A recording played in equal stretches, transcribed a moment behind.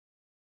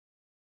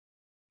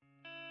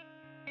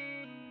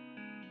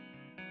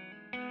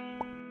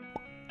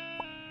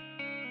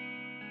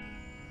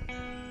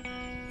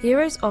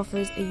Heroes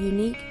offers a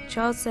unique,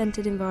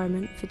 child-centred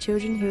environment for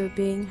children who are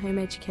being home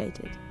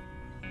educated.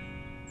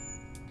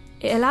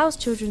 It allows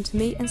children to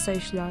meet and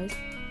socialise,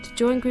 to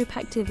join group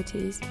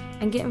activities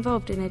and get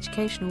involved in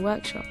educational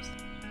workshops.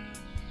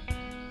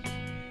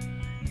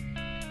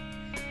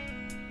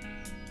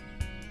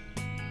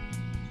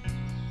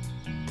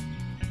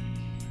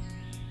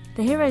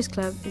 The Heroes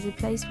Club is a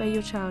place where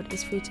your child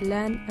is free to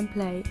learn and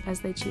play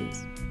as they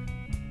choose.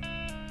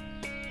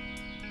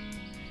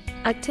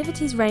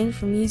 Activities range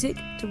from music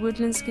to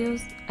woodland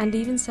skills and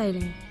even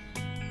sailing.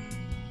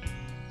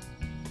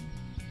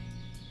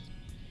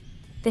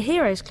 The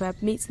Heroes Club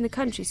meets in the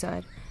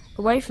countryside,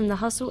 away from the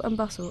hustle and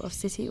bustle of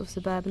city or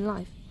suburban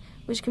life,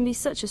 which can be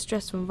such a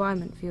stressful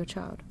environment for your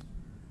child.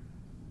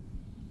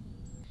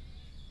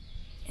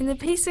 In the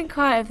peace and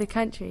quiet of the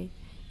country,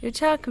 your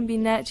child can be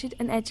nurtured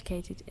and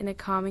educated in a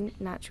calming,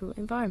 natural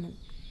environment.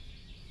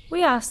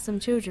 We asked some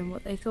children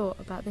what they thought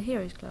about the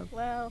Heroes Club.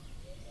 Well,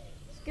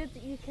 it's good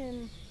that you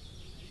can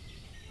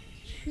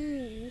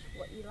choose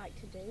what you like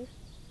to do,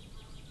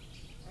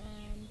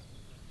 and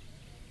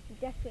you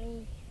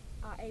definitely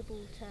are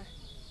able to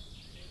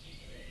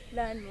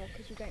learn more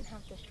because you don't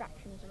have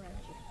distractions around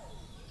you.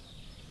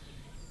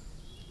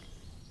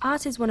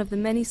 Art is one of the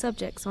many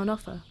subjects on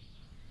offer.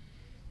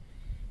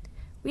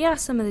 We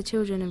asked some of the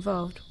children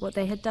involved what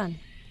they had done.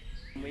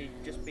 We've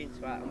just been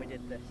to art and we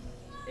did this.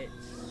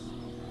 It's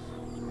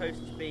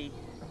supposed to be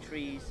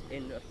trees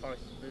in a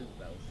forest of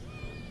bluebells.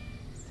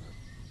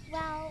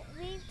 Well,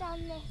 we've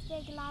done this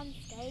big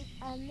landscape,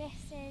 and this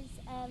is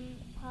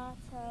part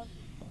of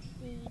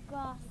the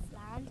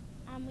grassland,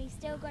 and we've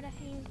still got a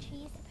few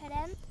trees to put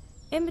in.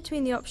 In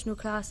between the optional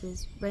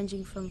classes,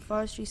 ranging from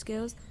forestry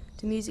skills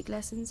to music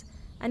lessons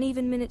and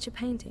even miniature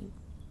painting,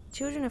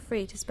 children are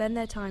free to spend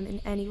their time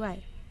in any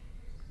way.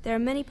 There are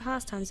many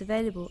pastimes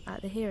available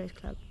at the Heroes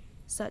Club,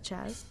 such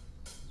as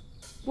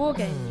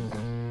wargaming,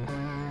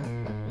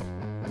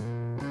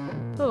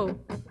 pool,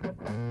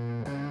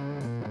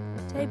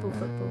 table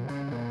football,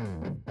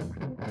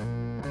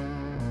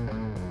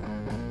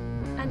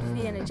 and for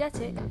the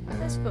energetic,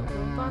 there's football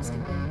and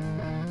basketball.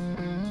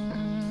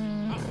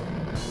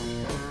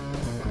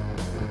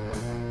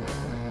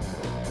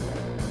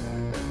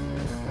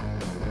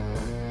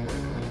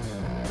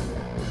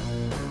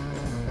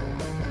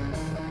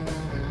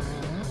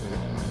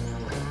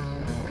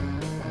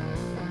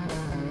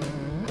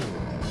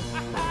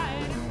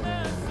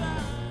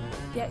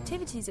 The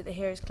activities at the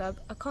Heroes Club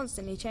are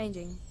constantly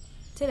changing.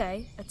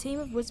 Today, a team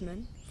of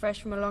woodsmen,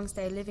 fresh from a long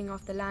stay living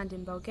off the land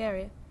in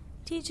Bulgaria,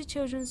 teach the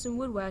children some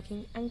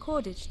woodworking and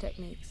cordage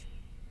techniques.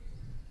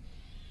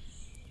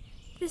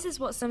 This is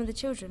what some of the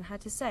children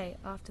had to say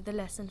after the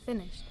lesson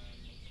finished.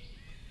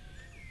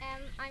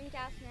 I'm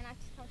Jasmine, I've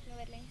just come from the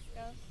whittling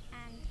skills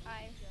and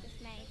I've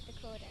just made the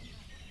cording.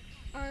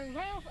 I'm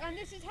Ralph, and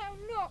this is how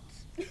not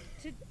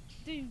to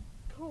do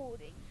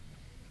cording.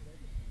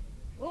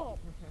 Oh.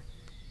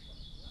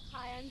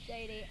 Hi, I'm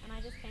Jodie and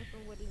I just came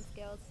from Woodland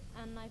Skills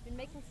and I've been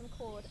making some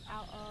cord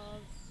out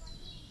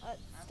of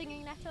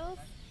stinging nettles.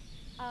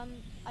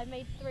 I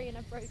made 3 and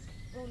I broke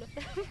all of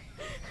them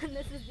and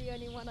this is the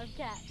only one I've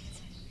kept.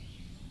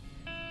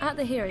 At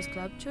the Heroes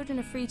Club, children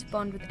are free to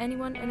bond with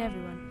anyone and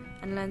everyone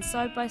and learn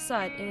side by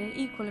side in an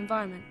equal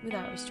environment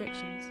without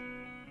restrictions.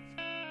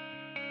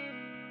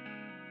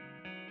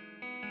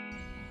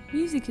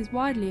 Music is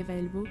widely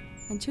available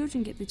and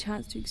children get the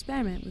chance to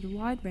experiment with a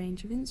wide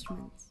range of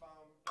instruments.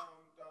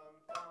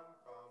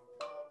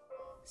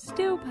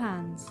 Steel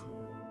pans,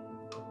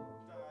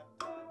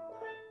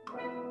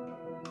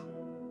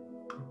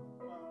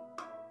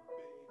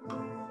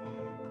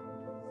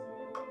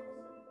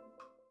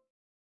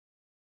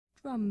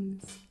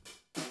 drums,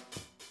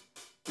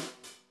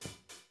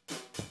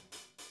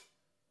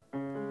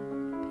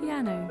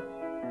 piano,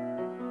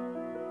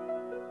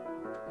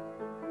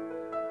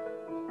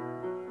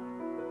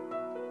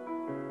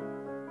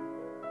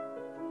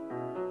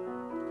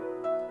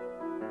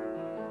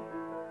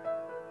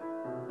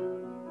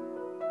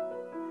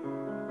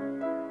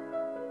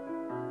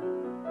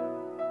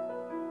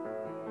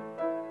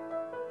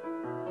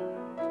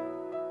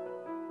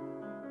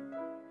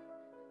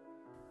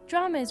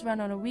 Drama is run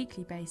on a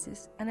weekly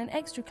basis and an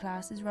extra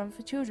class is run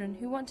for children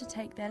who want to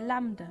take their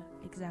LAMDA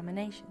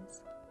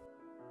examinations.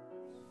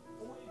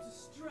 I want you to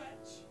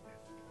stretch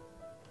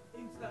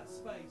into that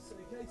space,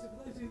 okay? So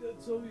for those of you that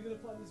are tall, you're going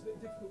to find this a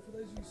bit difficult. For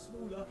those of you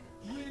smaller,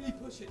 really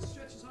push it,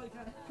 stretch as high as you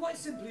can. Quite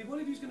simply,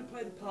 one of you is going to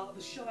play the part of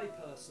the shy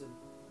person,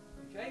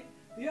 okay?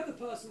 The other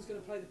person is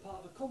going to play the part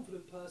of a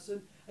confident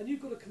person, and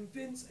you've got to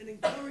convince and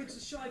encourage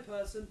the shy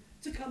person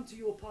to come to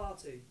your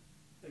party,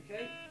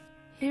 okay?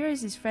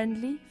 Heroes is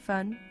friendly,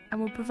 fun, and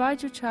will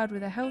provide your child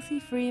with a healthy,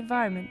 free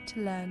environment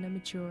to learn and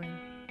mature in.